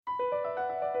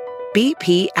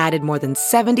BP added more than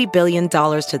 $70 billion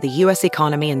to the U.S.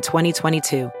 economy in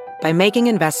 2022 by making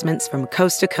investments from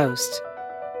coast to coast.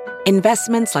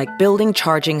 Investments like building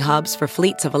charging hubs for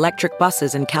fleets of electric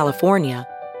buses in California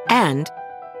and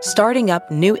starting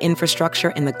up new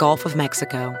infrastructure in the Gulf of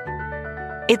Mexico.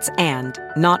 It's and,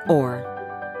 not or.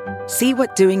 See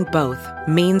what doing both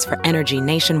means for energy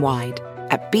nationwide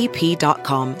at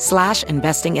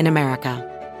bp.com/investing in America.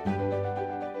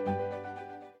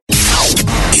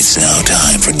 It's now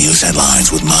time for news headlines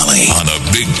with Molly on the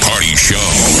Big Party Show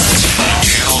on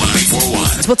Channel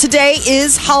 941. Well, today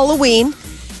is Halloween,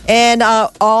 and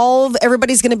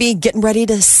everybody's going to be getting ready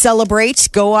to celebrate,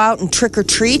 go out and trick or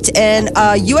treat. And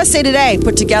USA Today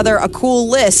put together a cool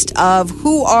list of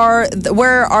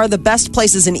where are the best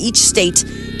places in each state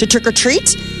to trick or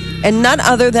treat. And none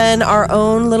other than our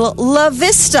own little La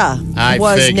Vista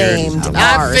named ours.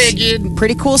 I figured.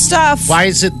 Pretty cool stuff. Why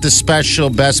is it the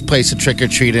special best place to trick or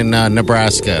treat in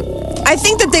Nebraska? I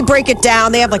think that they break it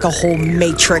down. They have like a whole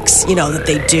matrix, that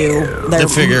they do. They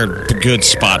figured a good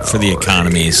spot for the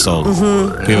economy. So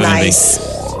people nice.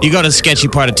 You go to a sketchy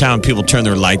part of town, people turn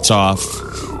their lights off.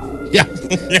 Yeah.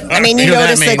 I mean, you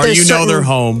notice that or there's know they're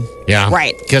home. Yeah.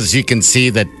 Right. Because you can see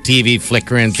the TV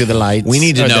flickering through the lights. We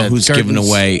need to know who's curtains. giving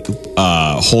away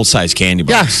whole-size candy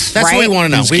bars. Yeah, that's what we want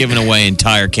to know. Who's giving away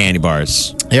entire candy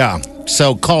bars. Yeah.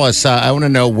 So call us. I want to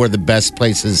know where the best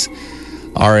places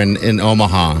are in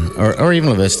Omaha or even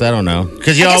La Vista. I don't know.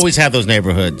 Because you always have those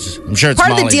neighborhoods. I'm sure it's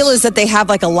part of the Molly's. deal is that they have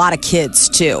like a lot of kids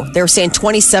too. They were saying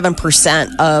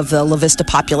 27% of the La Vista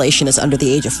population is under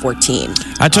the age of 14.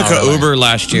 I took an Uber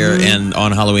last year, and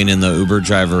on Halloween, and the Uber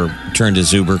driver turned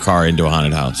his Uber car into a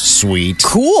haunted house. Sweet.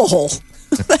 Cool.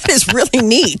 That is really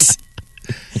neat.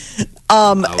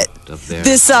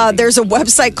 There's a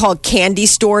website called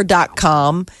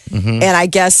candystore.com, and I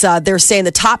guess they're saying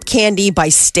the top candy by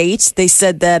state. They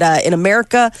said that in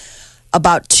America,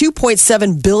 about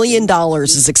 $2.7 billion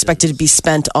is expected to be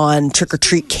spent on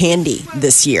trick-or-treat candy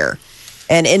this year.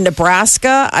 And in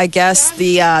Nebraska, I guess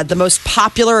the most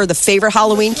popular or the favorite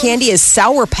Halloween candy is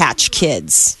Sour Patch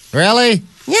Kids. Really?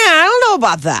 Yeah, I don't know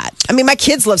about that. I mean, my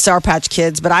kids love Sour Patch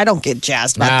Kids, but I don't get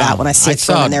jazzed about that when I see it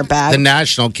thrown in their bag. The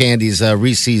national candies,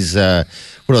 Reese's, what are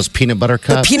those, peanut butter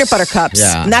cups? The peanut butter cups.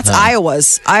 Yeah. And that's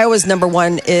Iowa's. Iowa's number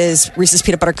one is Reese's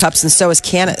peanut butter cups, and so is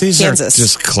Kansas. These are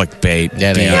just clickbait.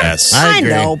 Yeah, BS. I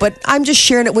know, but I'm just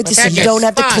sharing it with you so you don't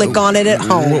have to click on it at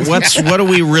home. What do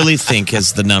we really think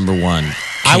is the number one candy?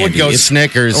 I would go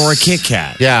Snickers. Or a Kit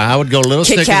Kat. Yeah, I would go little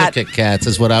Kit Snickers Kat. or Kit Kats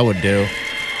is what I would do.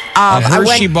 A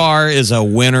Hershey bar is a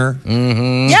winner.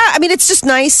 Mm-hmm. Yeah, I mean, it's just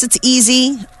nice. It's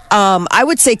easy. I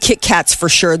would say Kit Kats for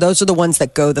sure. Those are the ones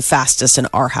that go the fastest in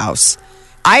our house.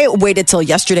 I waited till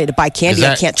yesterday to buy candy.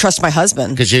 I can't trust my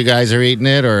husband. Because you guys are eating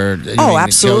it? Or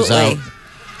absolutely.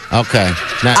 Okay.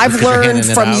 I've learned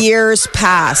from years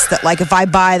past that, like, if I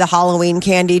buy the Halloween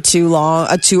candy too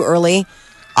early,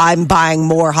 I'm buying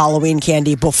more Halloween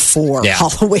candy before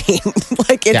Halloween.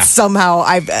 Like, it's somehow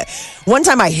one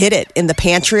time I hid it in the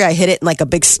pantry. I hid it in like a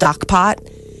big stock pot.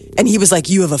 And he was like,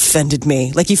 "You have offended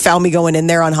me." Like, he found me going in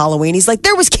there on Halloween. He's like,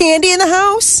 "There was candy in the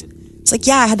house?" It's like,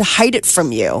 "Yeah, I had to hide it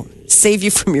from you. Save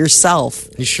you from yourself."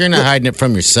 You sure not hiding it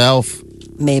from yourself?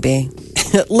 Maybe.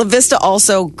 La Vista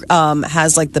also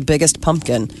has like the biggest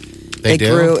pumpkin. They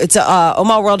grew. It's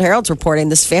Omaha World Herald's reporting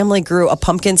this family grew a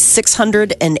pumpkin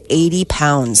 680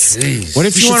 pounds. Jeez. What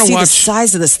if you want to watch the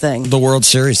size of this thing? The World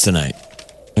Series tonight?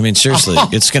 I mean, seriously,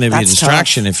 it's going to be a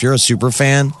distraction. If you're a super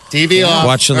fan, TV off,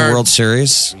 watching the World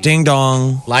Series, ding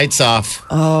dong, lights off.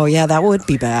 Oh yeah, that would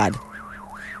be bad.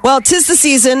 Well, 'tis the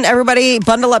season. Everybody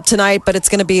bundle up tonight, but it's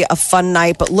going to be a fun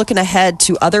night. But looking ahead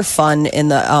to other fun in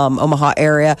the Omaha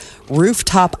area,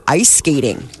 rooftop ice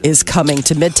skating is coming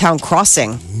to Midtown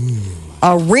Crossing.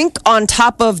 A rink on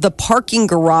top of the parking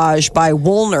garage by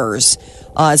Woolner's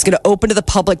is going to open to the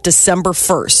public December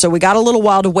 1st. So we got a little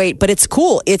while to wait, but it's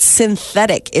cool. It's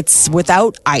synthetic. It's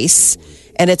without ice,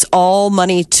 and it's all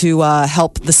money to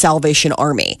help the Salvation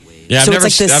Army. Yeah, so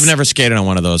I've never skated on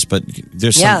one of those, but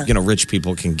there's some, rich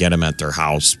people can get them at their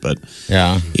house, but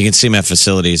you can see them at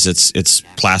facilities. It's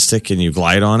plastic and you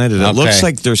glide on it, and it looks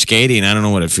like they're skating. I don't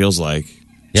know what it feels like.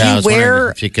 Yeah, I was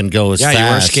wondering if you can go as fast. you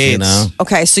wear skates.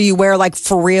 Okay, so you wear like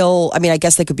for real. I mean, I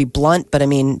guess they could be blunt, but I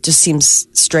mean, just seems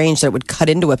strange that it would cut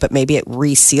into it, but maybe it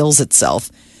reseals itself.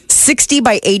 60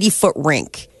 by 80 foot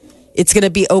rink. It's going to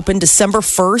be open December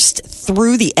 1st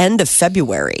through the end of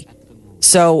February.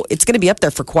 So it's going to be up there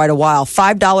for quite a while.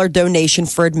 $5 donation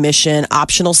for admission,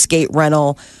 optional skate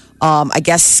rental. I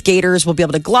guess skaters will be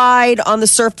able to glide on the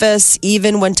surface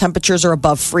even when temperatures are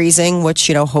above freezing, which,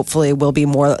 hopefully will be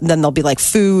more. Then there'll be like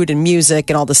food and music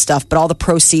and all this stuff. But all the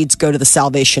proceeds go to the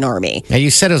Salvation Army. Now,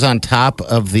 you said it was on top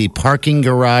of the parking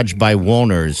garage by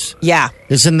Woolner's. Yeah.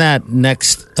 Isn't that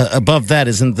next, above that,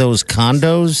 isn't those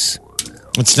condos?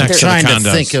 It's next to the condos. Trying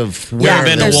to think of where. You ever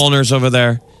been to Woolner's over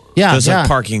there? Yeah. There's a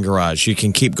parking garage. You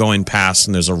can keep going past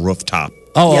and there's a rooftop.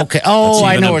 Oh, yep. Okay. Oh,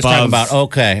 I know what we're talking about.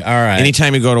 Okay, all right.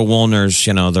 Anytime you go to Woolner's,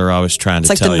 they're always trying to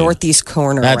tell you. It's like the northeast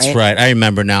corner, That's right. I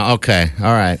remember now. Okay,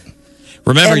 all right.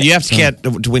 Remember, you have to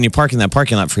get, when you park in that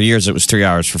parking lot for years, it was 3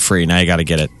 hours for free. Now you got to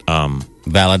get it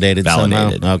validated.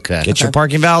 Somehow? Okay. Get your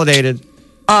parking validated.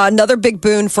 Another big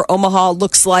boon for Omaha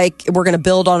looks like we're going to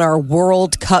build on our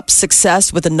World Cup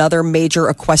success with another major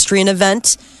equestrian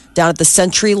event down at the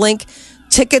CenturyLink.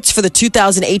 Tickets for the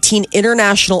 2018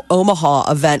 International Omaha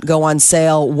event go on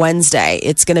sale Wednesday.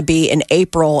 It's going to be in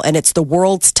April, and it's the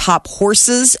world's top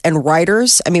horses and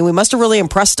riders. I mean, we must have really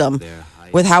impressed them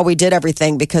with how we did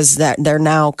everything because they're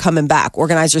now coming back.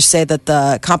 Organizers say that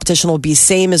the competition will be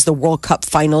same as the World Cup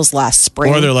finals last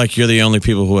spring. Or they're like, you're the only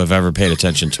people who have ever paid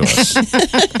attention to us.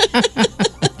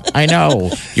 I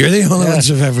know. You're the only ones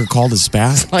who've ever called us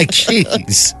back. Like,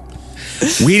 jeez.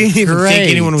 We didn't even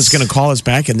think anyone was going to call us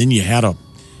back, and then you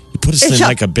put us in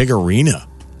like a big arena.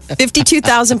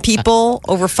 52,000 people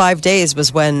over 5 days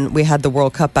was when we had the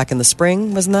World Cup back in the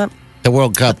spring, wasn't that? The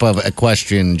World Cup of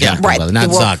equestrian jumping, right.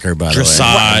 Not soccer, by the way.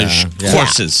 Dressage,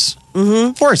 horses.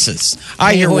 Mm-hmm. Horses.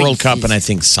 I hear World Cup and I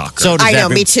think soccer.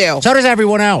 Me too. So does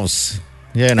everyone else.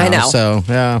 I know. So,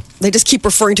 yeah. They just keep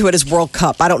referring to it as World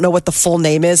Cup. I don't know what the full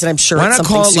name is, and I'm sure it's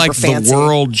something super fancy. Why not call it like the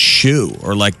World Shoe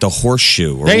or like the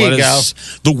Horseshoe? Or there you go.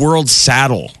 The World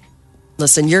Saddle?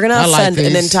 Listen, you're going to offend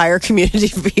an entire community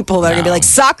of people that are going to be like,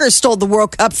 soccer stole the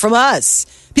World Cup from us.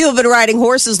 People have been riding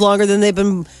horses longer than they've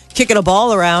been kicking a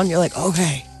ball around. You're like,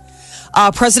 okay.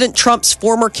 President Trump's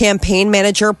former campaign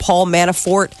manager, Paul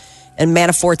Manafort, and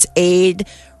Manafort's aide,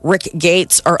 Rick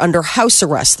Gates, are under house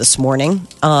arrest this morning.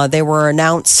 They were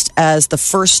announced as the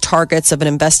first targets of an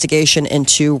investigation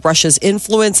into Russia's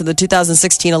influence in the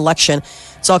 2016 election.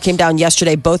 This all came down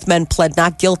yesterday. Both men pled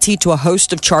not guilty to a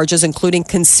host of charges, including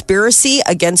conspiracy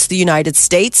against the United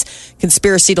States,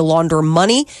 conspiracy to launder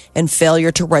money, and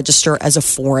failure to register as a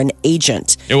foreign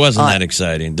agent. It wasn't that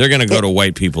exciting. They're going to go to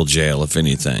white people jail, if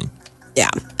anything. Yeah.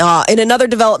 In another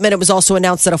development, it was also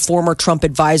announced that a former Trump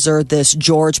advisor, this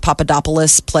George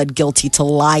Papadopoulos, pled guilty to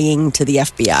lying to the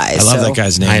FBI. I love that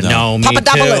guy's name. I know, me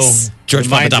Papadopoulos. too. George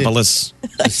Papadopoulos.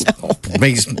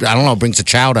 Brings a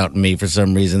child out in me for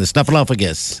some reason. The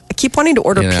snuffleupagus. I keep wanting to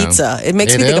order pizza. It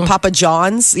makes me think of Papa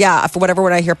John's. Yeah, for whatever,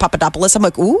 when I hear Papadopoulos, I'm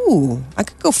like, ooh, I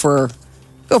could go for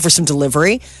some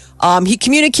delivery. He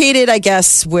communicated, I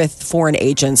guess, with foreign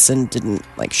agents and didn't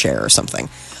share or something.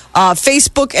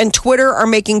 Facebook and Twitter are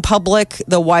making public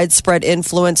the widespread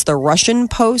influence the Russian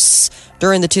posts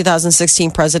during the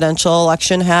 2016 presidential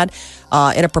election had.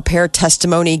 In a prepared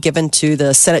testimony given to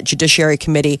the Senate Judiciary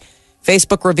Committee,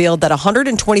 Facebook revealed that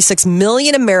 126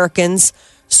 million Americans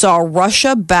saw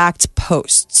Russia-backed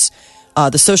posts.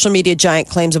 The social media giant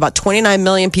claims about 29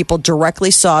 million people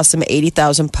directly saw some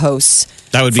 80,000 posts.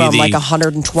 That would be from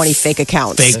 120 fake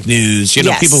accounts. Fake news.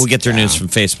 People who get their news from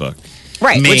Facebook.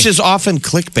 Right. Which is often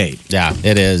clickbait. Yeah,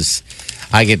 it is.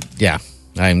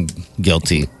 I'm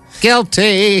guilty.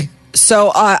 Guilty.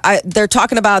 So they're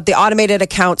talking about the automated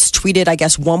accounts tweeted, I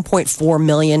guess, 1.4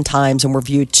 million times and were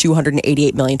viewed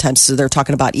 288 million times. So they're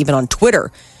talking about even on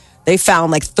Twitter. They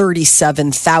found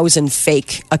 37,000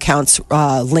 fake accounts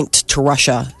linked to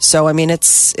Russia. So, I mean,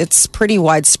 it's pretty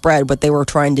widespread what they were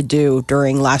trying to do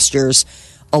during last year's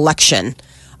election.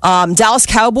 Dallas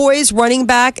Cowboys running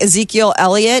back Ezekiel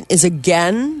Elliott is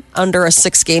again under a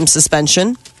 6-game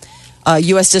suspension. A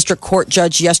U.S. District Court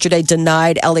judge yesterday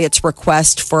denied Elliott's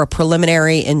request for a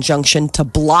preliminary injunction to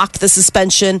block the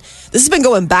suspension. This has been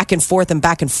going back and forth.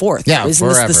 Yeah, Isn't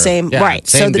forever. this the same? Yeah, right.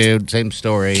 Same dude, same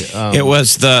story. It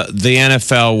was the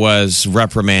NFL was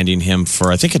reprimanding him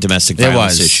for, I think, a domestic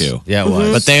violence issue. Yeah, it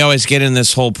was. But they always get in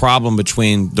this whole problem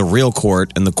between the real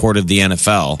court and the court of the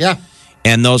NFL. Yeah.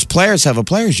 And those players have a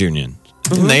players' union.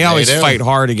 And they always fight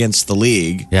hard against the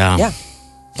league. Yeah. Yeah.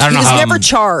 I don't know he was how never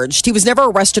charged. He was never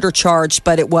arrested or charged,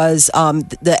 but it was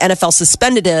the NFL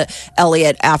suspended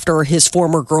Elliott after his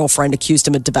former girlfriend accused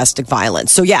him of domestic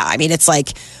violence. So, yeah, I mean, it's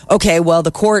like, okay, well,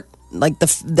 the court,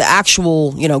 the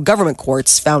actual, government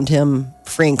courts found him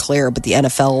free and clear, but the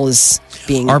NFL is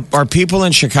being. Are people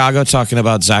in Chicago talking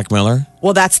about Zach Miller?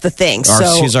 Well, that's the thing.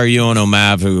 He's our UNO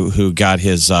Mav who got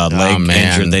his leg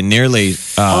injured. They nearly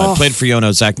played for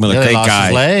UNO. Zach Miller, great guy.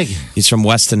 His leg. He's from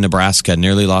Weston, Nebraska.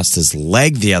 Nearly lost his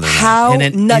leg the other night. How in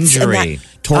an nuts injury.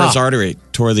 Tore his artery.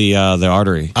 Tore the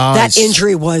artery. That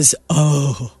injury was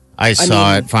I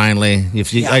saw it finally.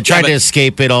 I tried to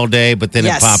escape it all day, but then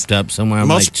it popped up somewhere. I'm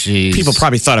most like, geez. people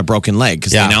probably thought a broken leg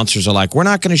because the announcers are like, we're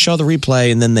not going to show the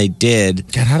replay, and then they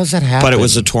did. God, how does that happen? But it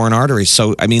was a torn artery.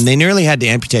 So, I mean, they nearly had to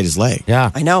amputate his leg.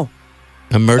 Yeah. I know.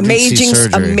 Emergency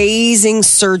surgery. Amazing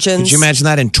surgeons. Could you imagine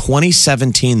that in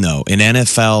 2017, though, an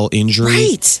NFL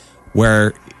injury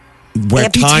where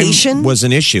time was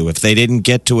an issue if they didn't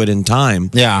get to it in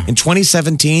time. Yeah. In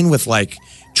 2017, with like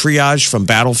triage from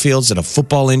battlefields and a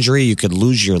football injury, you could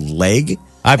lose your leg.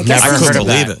 I've never heard of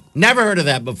that. It. Never heard of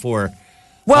that before.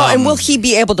 Well, and will he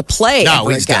be able to play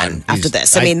ever again after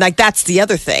this? I mean, like that's the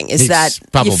other thing is that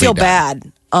you feel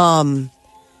bad. I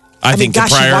think the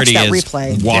priority is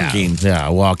replay. Walking. Yeah,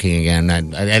 walking again.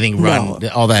 I think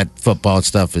all that football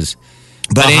stuff is.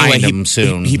 But behind anyway, him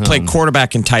soon. He played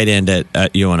quarterback and tight end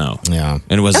at UNO. Yeah,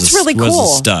 and that's really cool.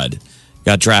 Was a stud.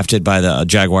 Got drafted by the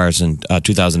Jaguars in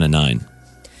 2009.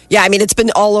 Yeah, I mean, it's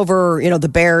been all over, the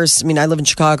Bears. I mean, I live in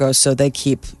Chicago, so they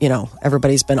keep,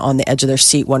 everybody's been on the edge of their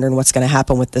seat wondering what's going to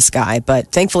happen with this guy.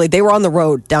 But thankfully, they were on the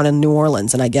road down in New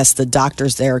Orleans, and I guess the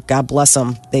doctors there, God bless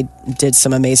them, they did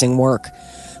some amazing work.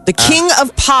 The king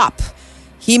of pop,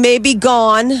 he may be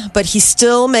gone, but he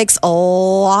still makes a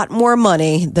lot more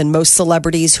money than most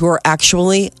celebrities who are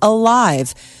actually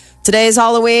alive. Today is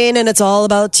Halloween, and it's all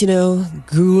about,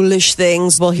 ghoulish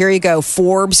things. Well, here you go.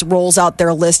 Forbes rolls out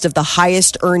their list of the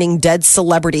highest earning dead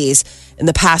celebrities in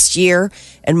the past year,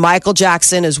 and Michael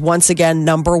Jackson is once again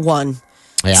number one.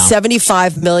 Yeah.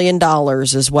 $75 million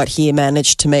is what he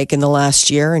managed to make in the last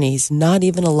year, and he's not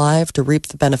even alive to reap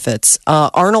the benefits.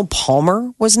 Arnold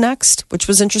Palmer was next, which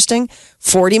was interesting.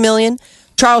 $40 million.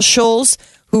 Charles Schulz,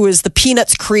 who is the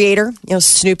Peanuts creator,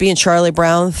 Snoopy and Charlie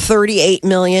Brown, $38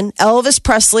 million. Elvis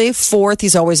Presley, fourth.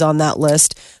 He's always on that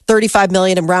list. $35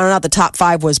 million. And rounding out the top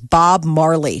five was Bob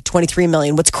Marley, $23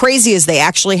 million. What's crazy is they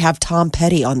actually have Tom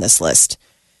Petty on this list.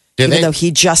 Even though he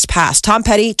just passed. Tom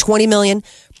Petty, $20 million.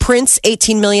 Prince,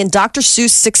 $18 million. Dr. Seuss,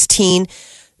 $16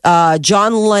 million.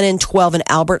 John Lennon, $12 million. And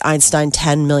Albert Einstein,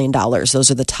 $10 million.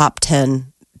 Those are the top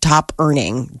 10 top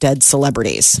earning dead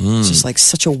celebrities. It's just like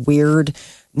such a weird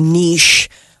niche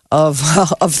of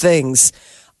things.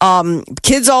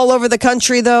 Kids all over the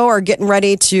country, though, are getting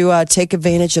ready to take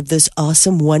advantage of this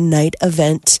awesome one-night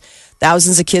event.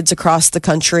 Thousands of kids across the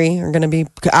country are going to be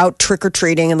out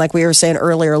trick-or-treating. And like we were saying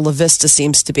earlier, La Vista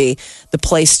seems to be the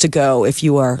place to go if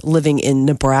you are living in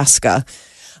Nebraska.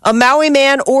 A Maui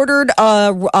man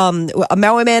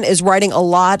is writing a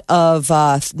lot of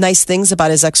nice things about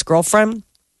his ex-girlfriend.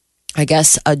 I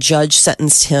guess a judge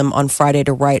sentenced him on Friday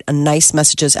to write nice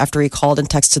messages after he called and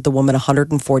texted the woman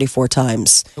 144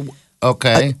 times.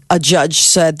 Okay. A judge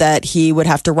said that he would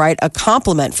have to write a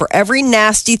compliment for every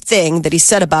nasty thing that he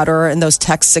said about her in those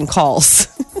texts and calls.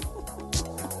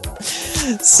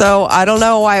 So I don't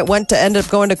know why it end up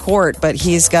going to court, but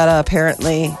he's got to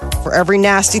apparently, for every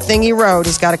nasty thing he wrote,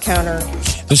 he's got to counter.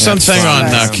 There's something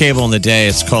on cable in the day.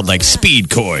 It's called like Speed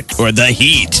Court or The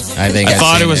Heat. I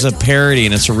thought it was a parody,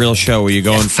 and it's a real show where you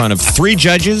go in front of three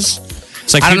judges.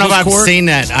 It's like I don't know if I've seen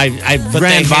that. I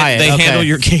ran by it. They handle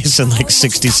your case in like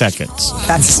 60 seconds.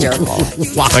 That's hysterical.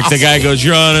 Wow. Like the guy goes,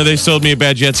 Your Honor, they sold me a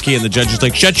bad jet ski. And the judge is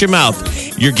like, shut your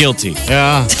mouth. You're guilty.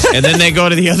 Yeah. And then they go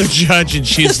to the other judge and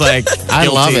she's like, I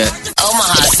love it.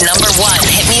 Omaha's #1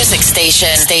 hit music station.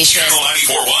 Channel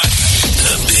 94.1.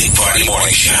 The Big Party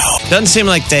Morning Show. Doesn't seem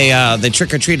like they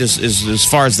trick-or-treat as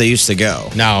far as they used to go.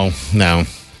 No.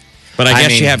 But I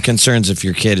guess you have concerns if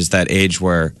your kid is that age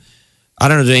where... I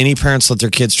don't know. Do any parents let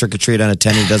their kids trick or treat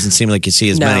unattended? It doesn't seem like you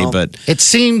see as many, but it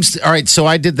seems all right. So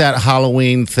I did that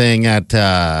Halloween thing at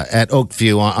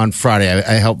Oakview on Friday.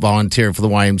 I helped volunteer for the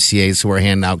YMCA, so we're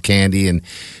handing out candy and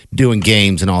doing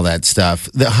games and all that stuff.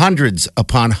 The hundreds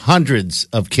upon hundreds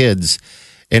of kids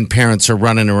and parents are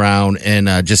running around and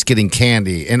just getting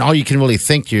candy, and all you can really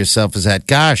think to yourself is that,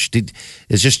 gosh,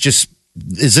 is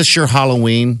this your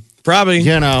Halloween? Probably.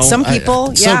 Some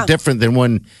people, so different than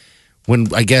when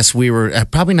I guess we were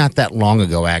probably not that long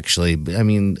ago, actually. I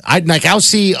mean, I'll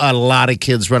see a lot of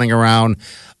kids running around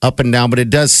up and down, but it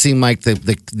does seem like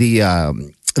they're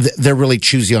really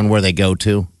choosy on where they go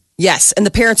to. Yes, and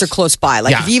the parents are close by.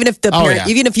 Like even if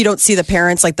even if you don't see the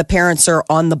parents, like the parents are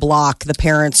on the block, the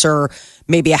parents are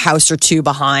maybe a house or two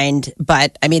behind.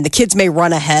 But I mean, the kids may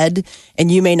run ahead,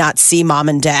 and you may not see mom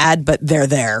and dad, but they're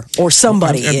there, or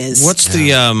somebody is. What's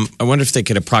the? I wonder if they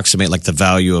could approximate like the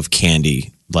value of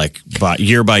candy, like by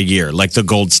year, like the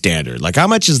gold standard. Like how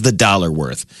much is the dollar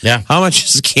worth? Yeah. How much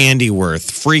is candy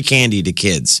worth? Free candy to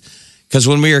kids? Because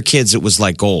when we were kids, it was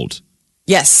like gold.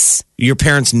 Yes. Your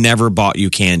parents never bought you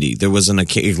candy. There wasn't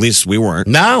at least we weren't.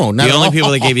 No, the only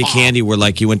people that gave you candy were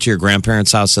like you went to your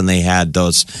grandparents' house and they had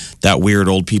that weird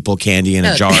old people candy in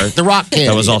a jar. The rock candy.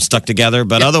 That was all stuck together.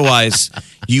 But otherwise,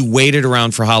 you waited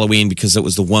around for Halloween because it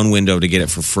was the one window to get it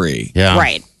for free. Yeah.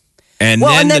 Right. And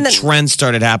then the trend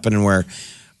started happening where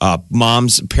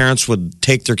parents would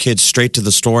take their kids straight to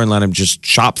the store and let them just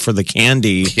shop for the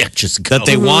candy that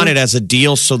they wanted as a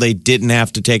deal so they didn't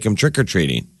have to take them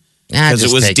trick-or-treating. Because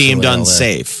it was deemed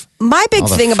unsafe. My big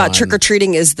thing about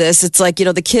trick-or-treating is this. It's like,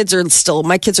 my kids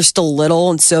are still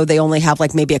little, and so they only have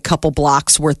like maybe a couple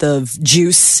blocks worth of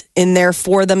juice in there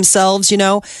for themselves,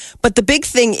 But the big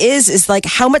thing is like,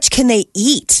 how much can they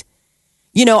eat?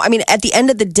 I mean, at the end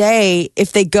of the day,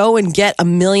 if they go and get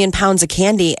 1 million pounds of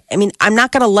candy, I mean, I'm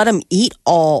not going to let them eat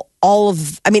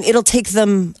it'll take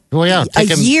them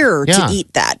a year to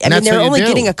eat that. I mean, they're only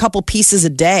getting a couple pieces a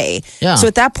day. Yeah. So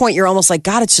at that point, you're almost like,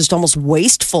 God, it's just almost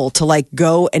wasteful to like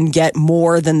go and get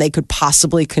more than they could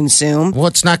possibly consume. Well,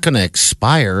 it's not going to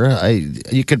expire.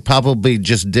 You could probably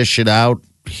just dish it out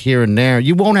here and there.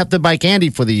 You won't have to buy candy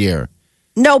for the year.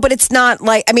 No, but it's not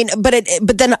like, I mean, but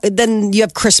then you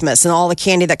have Christmas and all the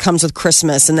candy that comes with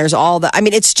Christmas, and there's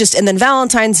it's just, and then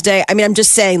Valentine's Day. I mean, I'm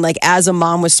just saying, like, as a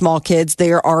mom with small kids,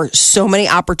 there are so many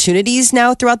opportunities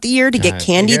now throughout the year to get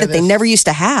candy that they never used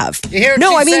to have. You hear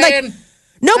what she's saying?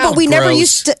 But we never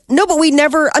used to. No, but we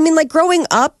never. I mean, like growing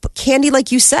up, candy,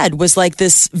 like you said, was like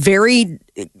this very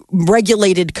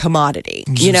regulated commodity.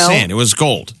 It was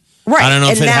gold. Right. I don't know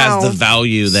if it has the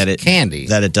value that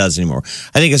it does anymore.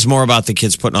 I think it's more about the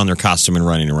kids putting on their costume and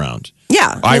running around.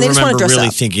 Yeah. I remember really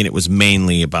thinking it was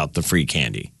mainly about the free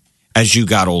candy as you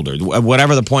got older.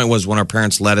 Whatever the point was when our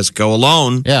parents let us go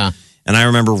alone. Yeah. And I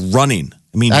remember running.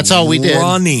 I mean, that's all we did.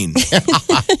 Running.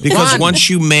 Because once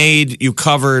you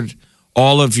covered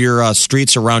all of your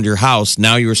streets around your house,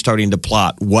 now you were starting to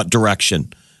plot what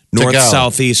direction. North,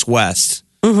 south, east, west.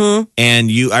 Mm-hmm. And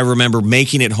I remember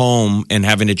making it home and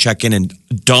having to check in and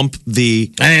dump the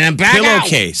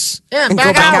pillowcase. Yeah, and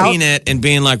go back out. It and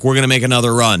being like, we're going to make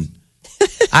another run.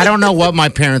 I don't know what my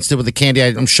parents did with the candy.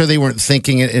 I'm sure they weren't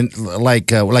thinking it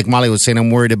like Molly was saying. I'm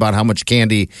worried about how much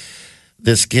candy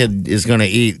this kid is going to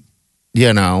eat.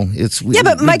 But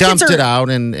my dumped it out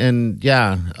and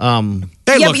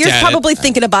but you're probably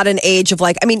thinking about an age of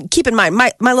like, I mean, keep in mind,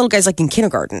 my little guy's like in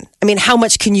kindergarten. I mean, how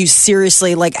much can you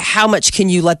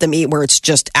let them eat where it's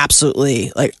just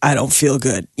absolutely like, I don't feel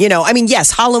good? I mean,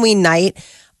 yes, Halloween night,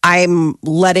 I'm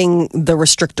letting the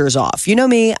restrictors off. You know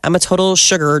me, I'm a total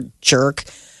sugar jerk.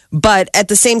 But at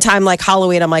the same time, like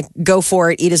Halloween, I'm like, go for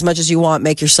it, eat as much as you want,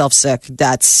 make yourself sick.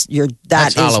 This is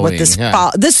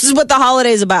what the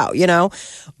holiday is about,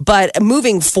 But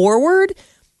moving forward,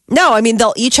 no, I mean,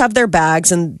 they'll each have their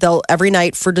bags, and they'll every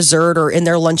night for dessert or in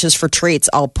their lunches for treats,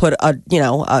 I'll put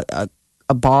a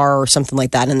bar or something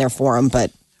like that in there for them.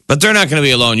 But they're not going to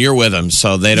be alone. You're with them,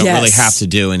 so they don't really have to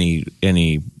do any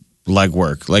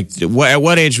legwork. Like, at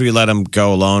what age will you let them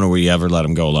go alone, or will you ever let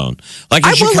them go alone? Like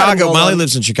in Chicago, Molly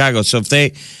lives in Chicago, so if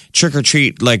they trick or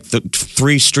treat like the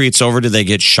 3 streets over, do they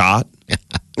get shot?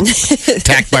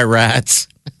 Attacked by rats?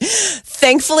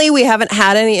 Thankfully, we haven't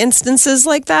had any instances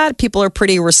like that. People are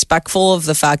pretty respectful of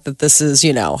the fact that this is,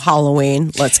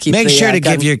 Halloween. Let's keep Make sure to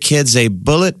give your kids a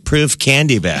bulletproof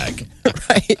candy bag.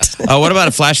 Right. What about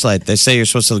a flashlight? They say you're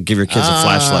supposed to give your kids a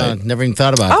flashlight. Never even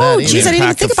thought about that. Oh, geez, I didn't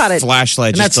even think about it.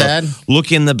 Flashlight. Isn't that sad?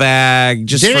 Look in the bag.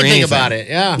 Just didn't for think anything. about it.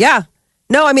 Yeah. Yeah.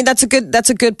 No, I mean, that's a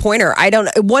good pointer.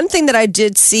 One thing that I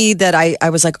did see that I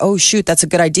was like, oh, shoot, that's a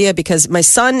good idea, because my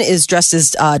son is dressed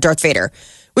as Darth Vader,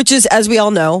 which is, as we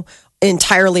all know,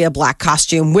 entirely a black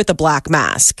costume with a black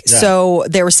mask. Yeah. So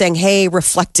they were saying, hey,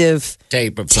 reflective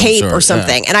tape or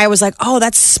something. Yeah. And I was like, oh,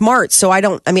 that's smart. So I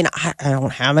don't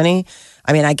have any.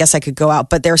 I mean, I guess I could go out,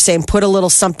 but they're saying put a little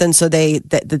something so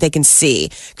that they can see.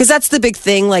 Because that's the big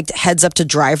thing, like heads up to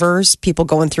drivers, people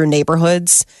going through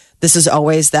neighborhoods. This is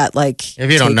always that, like,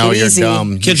 if you don't know, you're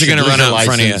dumb. Kids are going to run out in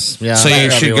front of you. Yeah, so you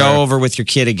should go over with your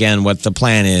kid again what the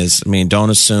plan is. I mean,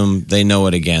 don't assume they know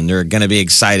it again. They're going to be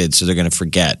excited, so they're going to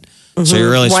forget. Mm-hmm. So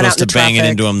you're really supposed to bang it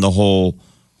into them the whole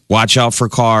watch out for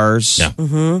cars. Yeah.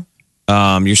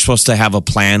 Mm-hmm. You're supposed to have a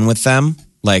plan with them.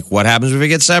 Like, what happens if we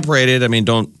get separated? I mean,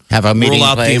 don't Have a meeting rule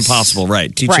out place. the impossible.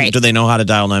 Right. Teach Right. them, do they know how to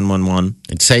dial 911?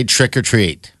 And say trick or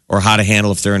treat. Or how to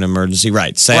handle if they're in an emergency.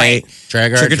 Right. Say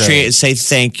Trick or trick or treat. treat. Say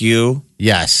thank you.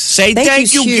 Yes. Say Thank thank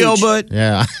you's you, huge. Gilbert.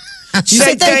 Yeah.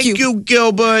 Say thank you,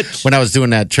 Gilbert. When I was doing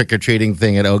that trick or treating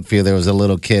thing at Oakview, there was a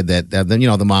little kid that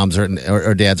the moms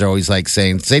or dads are always like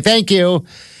saying, "Say thank you."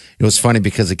 It was funny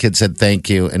because the kid said thank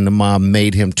you, and the mom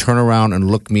made him turn around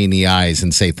and look me in the eyes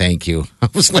and say thank you. I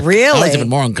was like, Really? I was even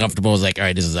more uncomfortable. I was like, all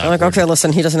right, this is I'm awkward. like, okay,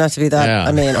 listen, he doesn't have to be that, Yeah.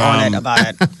 on it about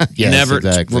it. Yes, Never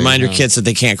exactly. remind your kids that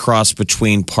they can't cross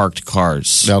between parked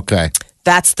cars. Okay.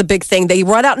 That's the big thing. They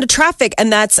run out into traffic.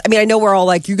 And I know we're all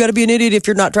like, you got to be an idiot if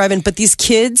you're not driving. But these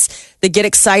kids, they get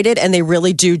excited and they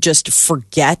really do just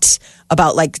forget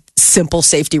about like simple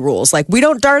safety rules. Like, we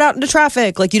don't dart out into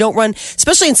traffic. Like, you don't run,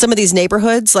 especially in some of these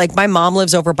neighborhoods. Like, my mom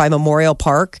lives over by Memorial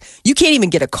Park. You can't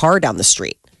even get a car down the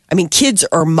street. I mean, kids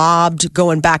are mobbed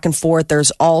going back and forth.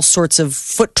 There's all sorts of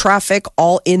foot traffic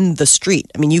all in the street.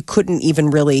 I mean, you couldn't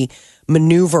even really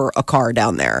maneuver a car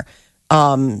down there.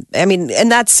 And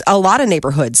that's a lot of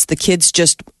neighborhoods. The kids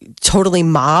just totally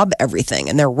mob everything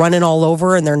and they're running all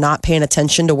over and they're not paying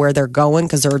attention to where they're going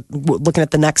because they're looking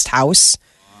at the next house.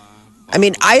 I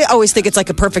mean, I always think it's like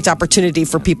a perfect opportunity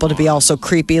for people to be also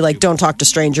creepy. Like, don't talk to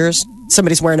strangers.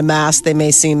 Somebody's wearing a mask. They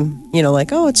may seem,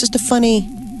 like, oh, it's just a funny.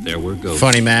 There we go.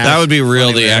 Funny mask. That would be real.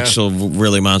 Funny The mask. actual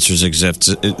really monsters exist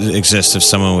if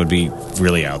someone would be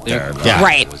really out there. Yeah.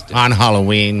 Right. On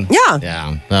Halloween. Yeah.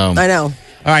 Yeah. So. I know.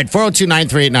 All right,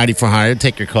 402-938-9400.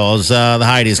 Take your calls. The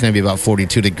high is going to be about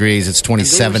 42 degrees. It's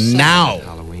 27 now.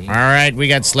 All right, we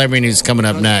got celebrity news coming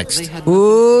up next.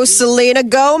 Ooh, Selena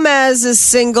Gomez is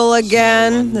single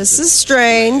again. This is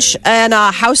strange. And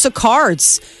House of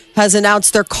Cards has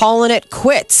announced they're calling it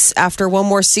quits after one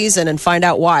more season, and find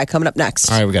out why coming up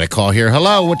next. All right, we got a call here.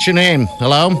 Hello, what's your name?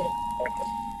 Hello?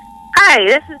 Hi,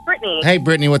 this is Brittany. Hey,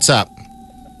 Brittany, what's up?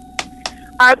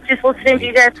 I'm just listening to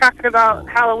you guys talking about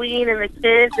Halloween and the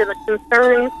kids and the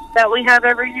concerns that we have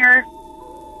every year.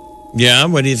 Yeah,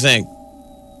 what do you think?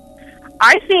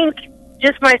 I think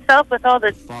just myself with all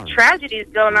the tragedies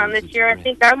going on this year, I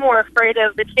think I'm more afraid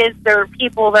of the kids or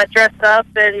people that dress up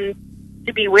and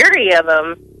to be wary of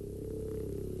them.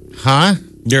 Huh?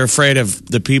 You're afraid of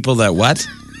the people that what?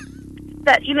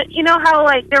 That you know how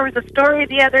like there was a story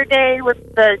the other day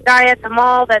with the guy at the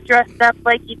mall that dressed up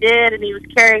like he did and he was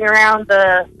carrying around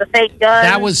the fake gun.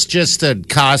 That was just a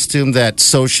costume that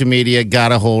social media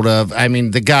got a hold of. I mean,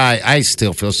 the guy, I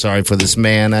still feel sorry for this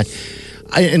man I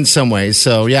in some ways.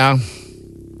 So, yeah.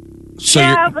 So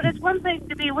yeah, but it's one thing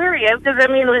to be wary of because, I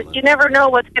mean, you never know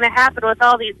what's going to happen with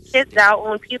all these kids out.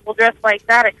 When people dress like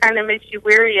that, it kind of makes you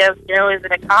wary of, is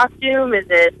it a costume? Is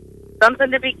it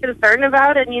something to be concerned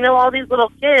about? And, all these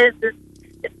little kids,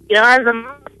 as a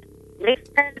mom, it makes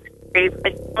sense.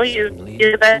 You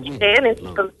do the best you can and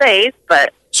keep them safe,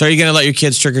 but... So are you going to let your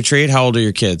kids trick-or-treat? How old are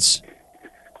your kids?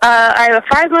 I have a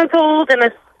 5-month-old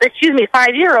and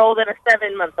 5-year-old and a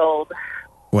 7-month-old.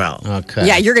 Well, Okay.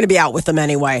 Yeah, you're going to be out with them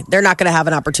anyway. They're not going to have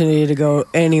an opportunity to go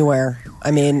anywhere.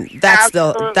 I mean, that's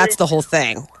the whole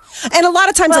thing. And a lot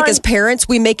of times, as parents,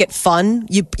 we make it fun.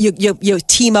 You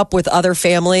team up with other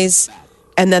families,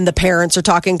 and then the parents are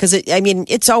talking because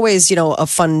it's always a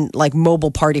fun like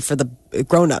mobile party for the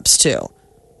grown-ups too.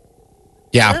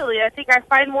 Yeah. Absolutely. I think I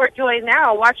find more joy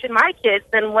now watching my kids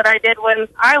than what I did when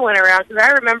I went around. Because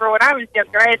I remember when I was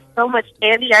younger, I had so much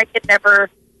candy I could never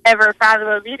ever fathom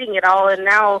of eating it all. And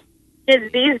now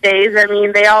kids these days,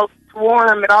 they all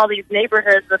swarm at all these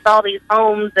neighborhoods with all these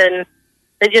homes and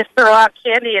they just throw out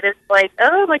candy and it's like,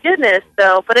 oh my goodness.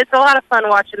 So, but it's a lot of fun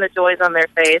watching the joys on their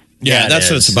face. yeah, that's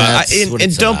what it's about. That's what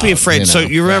And it's don't be about, afraid. So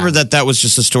you remember that was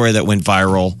just a story that went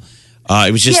viral.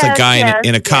 It was just a guy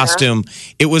in a costume.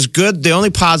 It was good. The only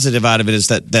positive out of it is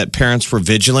that parents were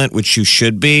vigilant, which you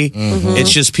should be. Mm-hmm.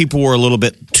 It's just people were a little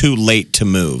bit too late to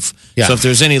move. Yeah. So if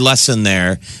there's any lesson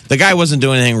there, the guy wasn't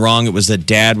doing anything wrong. It was the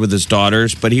dad with his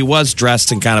daughters, but he was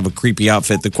dressed in kind of a creepy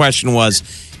outfit. The question was,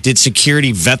 did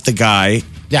security vet the guy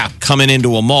coming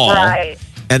into a mall? Right.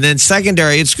 And then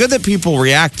secondary, it's good that people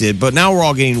reacted, but now we're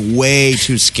all getting way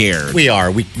too scared. We are.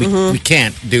 We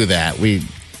can't do that. We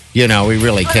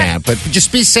really can't. But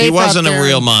just be safe. He wasn't out there. a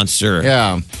real monster.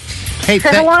 Yeah. Hey,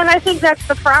 And I think that's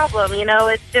the problem.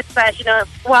 It's just that,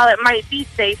 while it might be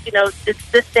safe,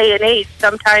 it's this day and age,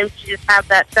 sometimes you just have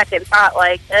that second thought,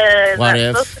 like, is What that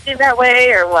if? supposed to be that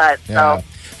way or what? Yeah. So,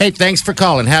 Hey, thanks for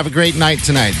calling. Have a great night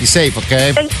tonight. Be safe,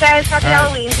 okay? thanks, guys. Happy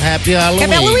Halloween. Happy Halloween.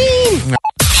 Happy Halloween!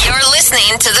 You're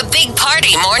listening to the Big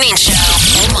Party Morning Show.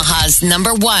 Omaha's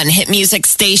 #1 hit music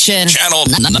station. Channel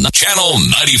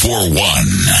 94.1.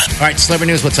 All right,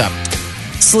 celebrity news, what's up?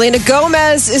 Selena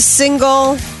Gomez is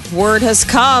single. word has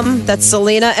come that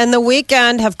Selena and The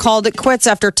Weeknd have called it quits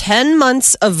after 10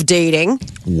 months of dating.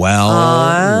 Well.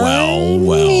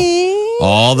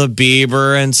 All the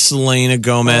Bieber and Selena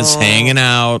Gomez hanging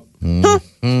out.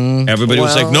 Everybody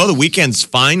was like, no, The Weeknd's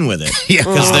fine with it.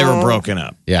 Because they were broken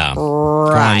up. Yeah.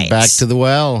 Right. Going back to the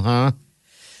well, huh?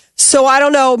 So I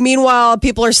don't know. Meanwhile,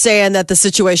 people are saying that the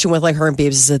situation with like her and Biebs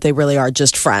is that they really are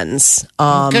just friends.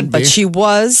 But she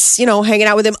was, hanging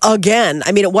out with him again.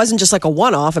 I mean, it wasn't just like a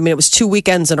one-off. I mean, it was 2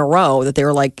 weekends in a row that they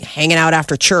were like hanging out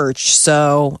after church.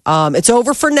 So it's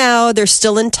over for now. They're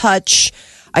still in touch.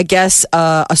 I guess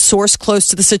a source close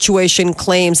to the situation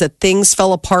claims that things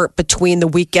fell apart between The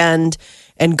Weeknd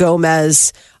and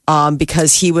Gomez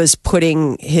because he was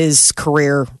putting his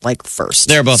career like first.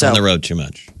 They're both on the road too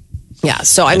much. Yeah,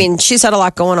 so I mean, she's had a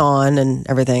lot going on and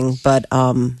everything, but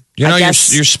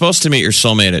you're supposed to meet your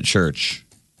soulmate at church.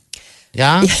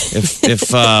 Yeah, if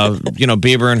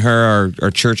Bieber and her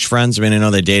are church friends. I mean, I know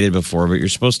they dated before, but you're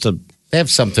supposed to. They have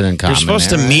something in common. You're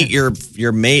supposed to meet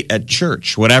your mate at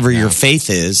church, whatever your faith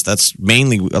is. That's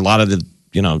mainly a lot of the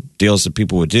deals that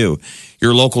people would do.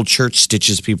 Your local church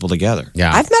stitches people together.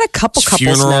 Yeah, I've met a couple couples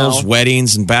funerals, now.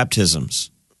 weddings, and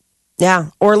baptisms. Yeah.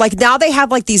 Or like now they have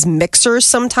like these mixers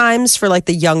sometimes for like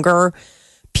the younger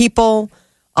people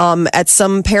at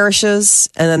some parishes.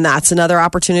 And then that's another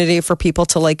opportunity for people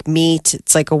to like meet.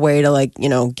 It's like a way to like,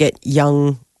 get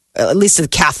young, at least the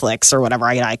Catholics or whatever.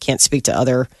 I can't speak to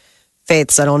other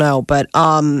faiths. I don't know. But,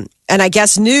 and I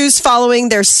guess news following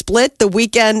their split, The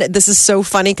Weeknd, this is so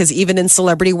funny because even in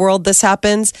celebrity world, this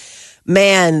happens.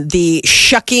 Man, the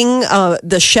shedding of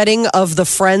the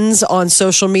friends on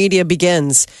social media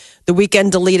begins. The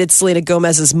Weeknd deleted Selena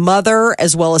Gomez's mother,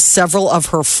 as well as several of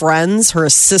her friends, her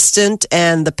assistant,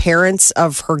 and the parents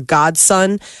of her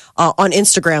godson on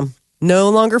Instagram. No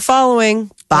longer following.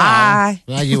 Bye.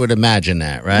 Well, you would imagine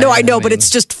that, right? No, I know, but it's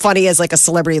just funny as like a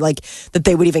celebrity, like that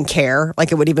they would even care.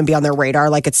 Like it would even be on their radar.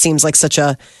 Like it seems like such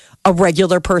a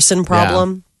regular person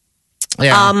problem.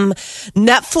 Yeah.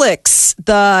 Netflix,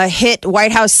 the hit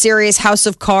White House series House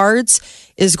of Cards,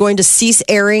 is going to cease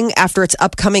airing after its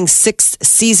upcoming 6th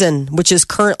season, which is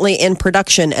currently in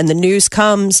production. And the news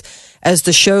comes as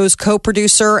the show's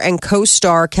co-producer and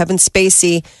co-star Kevin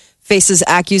Spacey faces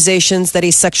accusations that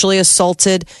he sexually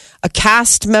assaulted a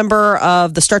cast member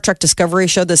of the Star Trek Discovery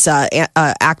show, this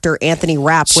actor Anthony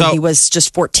Rapp, when he was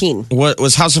just 14. What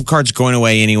was House of Cards going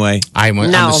away anyway? I'm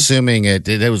assuming it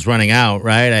was running out,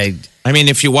 right? I mean,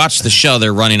 if you watch the show,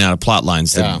 they're running out of plot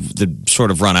lines that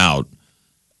sort of run out.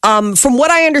 From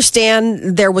what I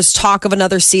understand, there was talk of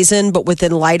another season, but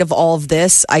within light of all of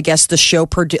this, I guess the show,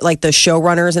 like the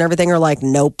showrunners and everything, are like,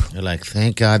 nope. They're like,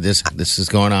 thank God this is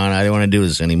going on. I don't want to do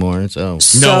this anymore. So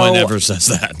no one ever says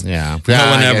that. Yeah,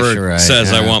 no one ever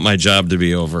says I want my job to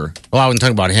be over. Well, I wasn't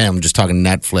talking about him. I'm just talking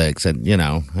Netflix, and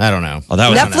I don't know.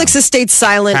 Netflix has stayed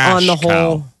silent on the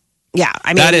whole. Yeah, I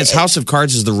mean, that is House of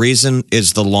Cards is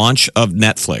the launch of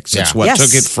Netflix. It's what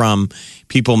took it from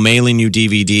people mailing you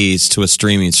DVDs to a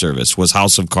streaming service was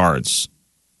House of Cards.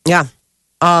 Yeah.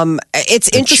 It's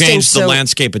interesting. It changed the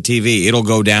landscape of TV. It'll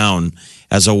go down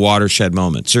as a watershed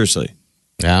moment. Seriously.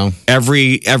 Yeah.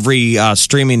 Every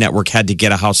streaming network had to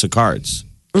get a House of Cards.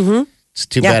 Mm-hmm. It's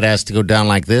too bad it has to go down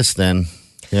like this then.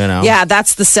 Yeah,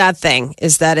 that's the sad thing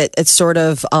is that it's sort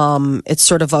of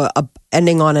a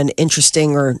ending on an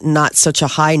interesting or not such a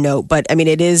high note. But I mean,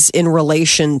 it is in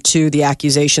relation to the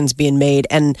accusations being made.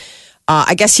 And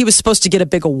I guess he was supposed to get a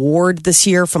big award this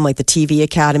year from like the TV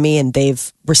Academy, and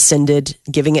they've rescinded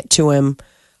giving it to him.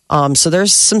 So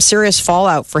there's some serious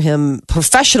fallout for him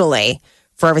professionally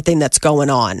for everything that's going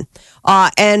on.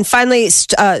 And finally,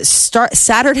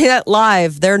 Saturday Night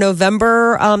Live, their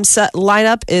November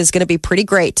lineup is going to be pretty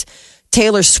great.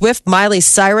 Taylor Swift, Miley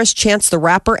Cyrus, Chance the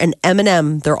Rapper, and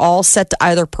Eminem. They're all set to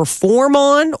either perform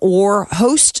on or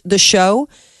host the show.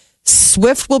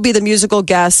 Swift will be the musical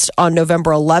guest on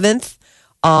November 11th.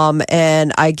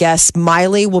 And I guess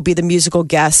Miley will be the musical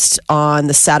guest on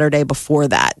the Saturday before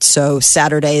that. So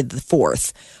Saturday the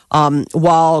 4th.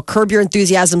 While Curb Your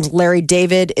Enthusiasm's Larry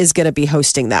David is going to be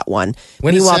hosting that one.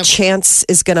 Meanwhile, Chance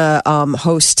is going to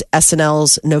host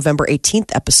SNL's November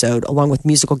 18th episode along with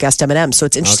musical guest Eminem. So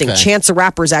it's interesting. Okay. Chance the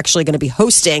Rapper is actually going to be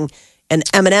hosting and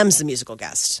Eminem's the musical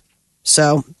guest.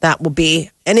 So that will be,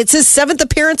 and it's his 7th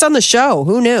appearance on the show.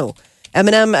 Who knew?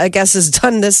 Eminem, I guess, has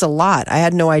done this a lot. I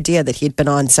had no idea that he'd been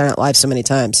on Saturday Night Live so many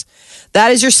times.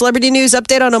 That is your celebrity news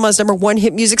update on Omaha's number one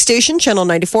hit music station, Channel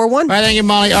 94.1. All right, thank you,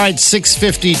 Molly. All right,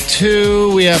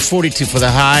 6:52. We have 42 for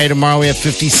the high. Tomorrow we have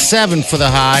 57 for the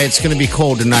high. It's going to be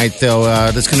cold tonight, though.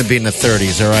 It's going to be in the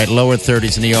 30s, all right? Lower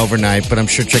 30s in the overnight. But I'm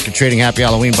sure trick-or-treating. Happy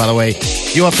Halloween, by the way.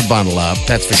 You have to bundle up,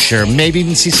 that's for sure. Maybe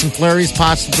even see some flurries,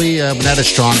 possibly. But not a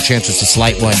strong chance. It's a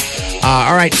slight one.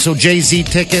 All right, so Jay-Z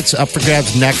tickets up for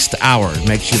grabs next hour.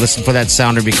 Make sure you listen for that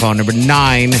sounder. Be call number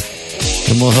 9.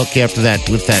 And we'll hook you after that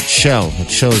with that show.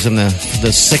 It shows in the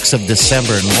 6th of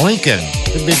December in Lincoln.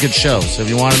 It'll be a good show. So if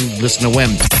you want to listen to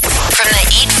Wim. From the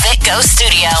Eat Fit Go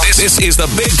studio. This is the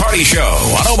Big Party Show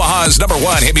on Omaha's number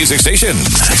one hit music station.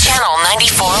 Channel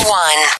 94.1.